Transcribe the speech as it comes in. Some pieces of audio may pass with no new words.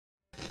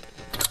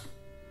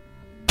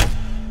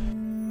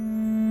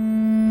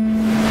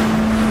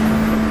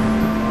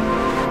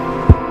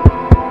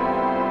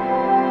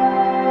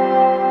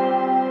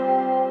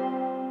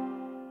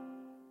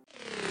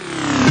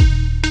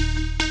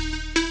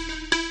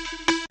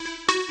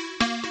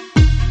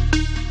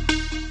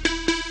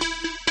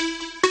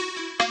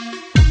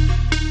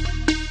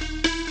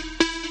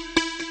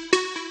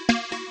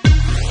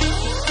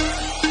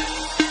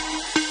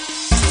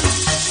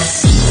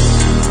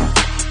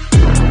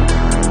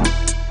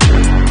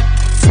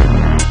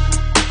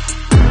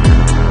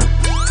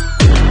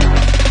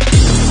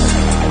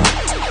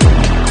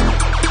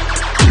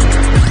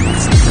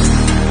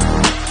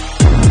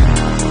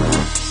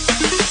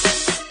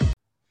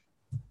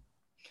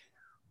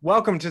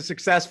Welcome to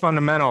Success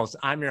Fundamentals.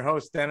 I'm your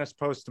host, Dennis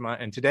Postma,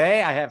 and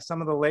today I have some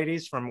of the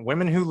ladies from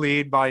Women Who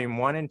Lead, Volume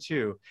 1 and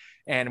 2,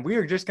 and we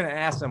are just going to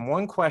ask them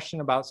one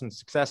question about some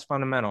success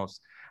fundamentals.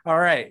 All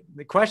right,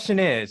 the question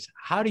is,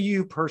 how do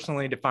you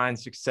personally define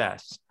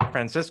success?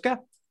 Francisca?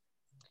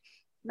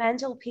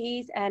 Mental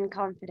peace and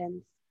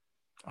confidence.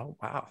 Oh,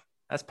 wow,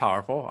 that's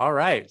powerful. All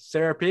right,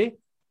 Sarah P?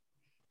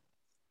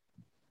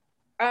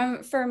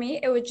 For me,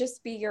 it would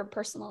just be your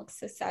personal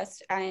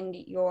success and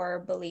your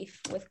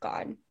belief with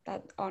God.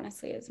 That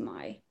honestly is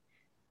my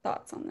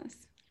thoughts on this.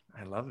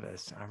 I love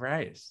this. All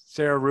right.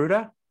 Sarah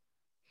Ruda?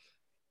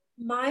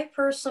 My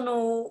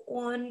personal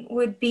one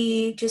would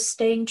be just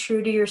staying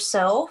true to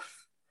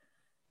yourself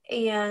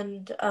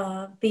and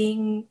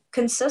being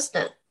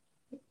consistent,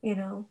 you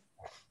know.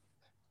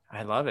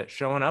 I love it.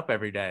 Showing up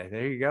every day.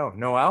 There you go.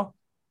 Noelle?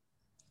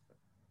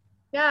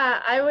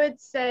 Yeah, I would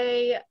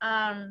say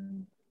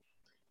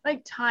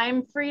like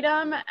time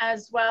freedom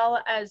as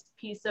well as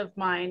peace of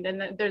mind.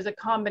 And there's a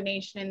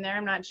combination in there.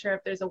 I'm not sure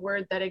if there's a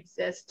word that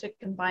exists to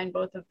combine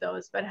both of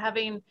those, but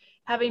having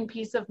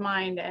peace of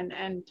mind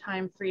and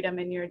time freedom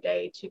in your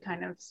day to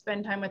kind of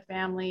spend time with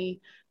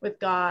family,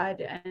 with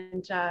God,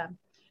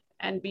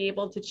 and be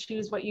able to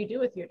choose what you do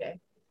with your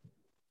day.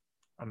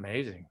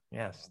 Amazing.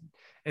 Yes.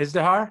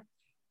 Izdihar?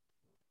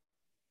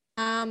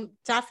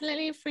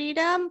 Definitely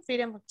freedom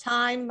of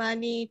time,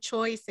 money,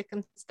 choice,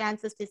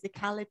 circumstances,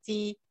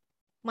 physicality.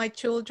 My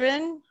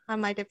children are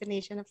my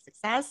definition of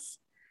success,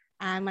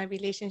 and my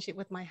relationship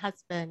with my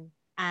husband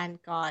and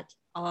God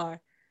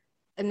are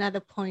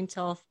another point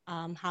of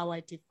how I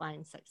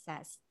define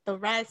success. The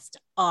rest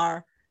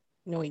are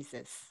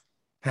noises.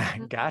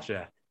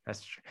 Gotcha.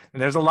 That's true.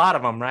 And there's a lot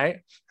of them,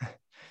 right?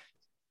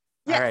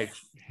 Yes. All right.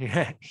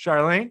 Yeah.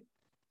 Charlene?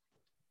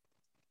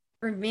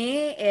 For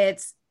me,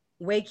 it's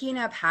waking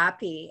up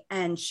happy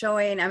and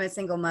showing, I'm a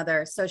single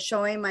mother, so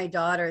showing my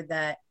daughter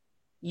that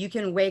you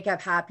can wake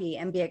up happy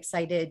and be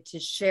excited to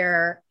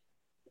share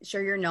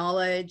your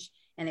knowledge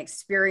and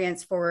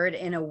experience forward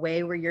in a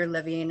way where you're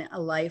living a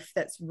life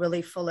that's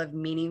really full of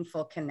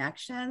meaningful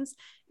connections.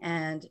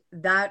 And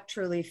that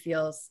truly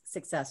feels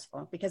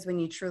successful, because when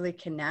you truly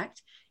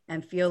connect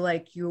and feel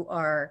like you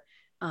are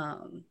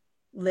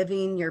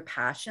living your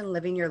passion,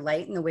 living your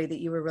light in the way that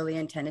you were really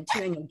intended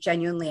to, and you're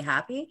genuinely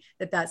happy,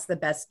 that's the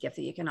best gift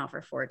that you can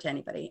offer forward to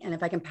anybody. And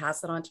if I can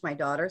pass it on to my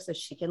daughter so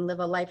she can live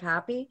a life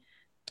happy,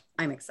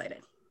 I'm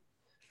excited.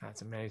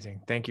 That's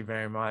amazing. Thank you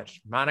very much.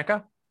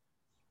 Monica?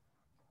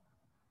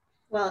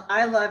 Well,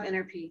 I love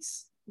inner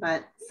peace,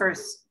 but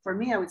first, for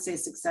me, I would say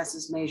success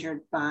is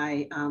measured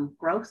by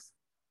growth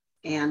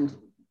and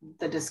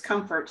the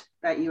discomfort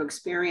that you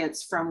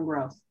experience from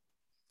growth.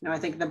 You know, I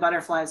think the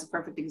butterfly is a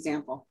perfect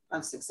example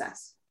of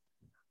success.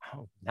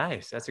 Oh,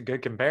 nice. That's a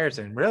good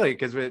comparison, really,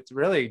 because it's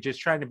really just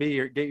trying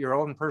to get your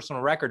own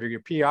personal record or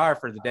your PR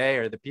for the day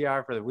or the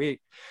PR for the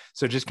week.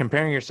 So just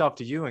comparing yourself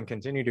to you and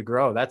continue to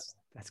grow. That's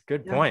a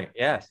good point.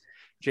 Yes.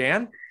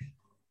 Jan?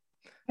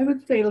 I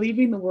would say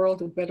leaving the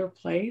world a better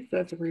place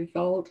as a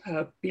result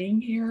of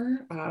being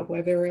here,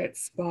 whether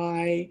it's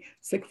by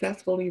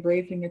successfully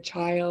raising a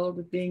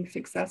child, being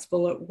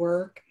successful at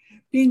work,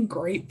 being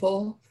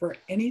grateful for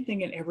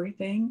anything and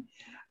everything,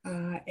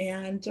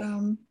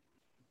 and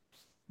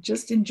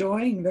just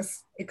enjoying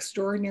this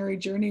extraordinary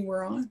journey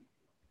we're on.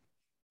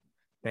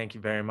 Thank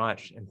you very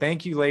much. And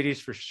thank you, ladies,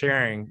 for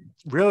sharing.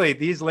 Really,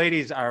 these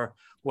ladies are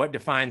what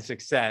defines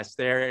success.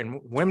 They're in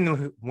Women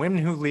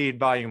Who Lead,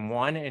 Volume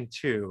 1 and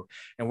 2.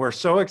 And we're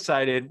so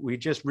excited. We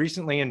just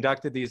recently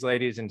inducted these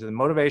ladies into the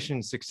Motivation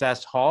and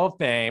Success Hall of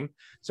Fame.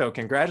 So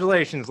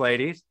congratulations,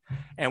 ladies.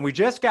 And we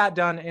just got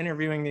done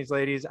interviewing these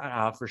ladies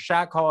for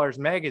Shot Callers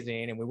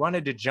Magazine. And we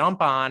wanted to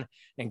jump on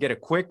and get a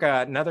quick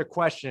another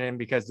question in,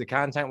 because the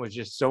content was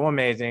just so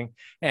amazing.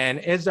 And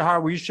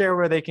Izdihar, will you share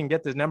where they can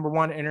get the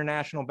 #1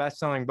 international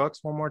best-selling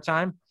books one more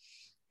time?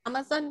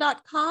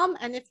 Amazon.com.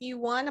 And if you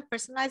want a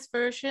personalized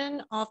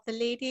version of the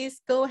ladies,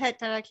 go ahead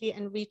directly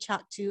and reach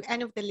out to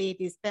any of the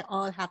ladies. They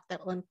all have their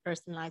own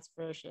personalized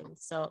version.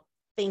 So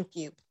thank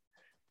you.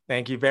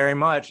 Thank you very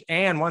much.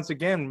 And once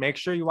again, make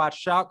sure you watch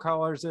Shout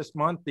Callers this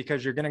month,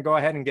 because you're going to go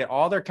ahead and get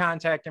all their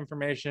contact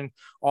information,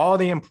 all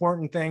the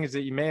important things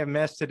that you may have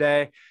missed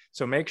today.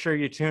 So make sure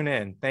you tune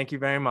in. Thank you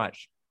very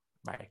much.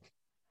 Bye.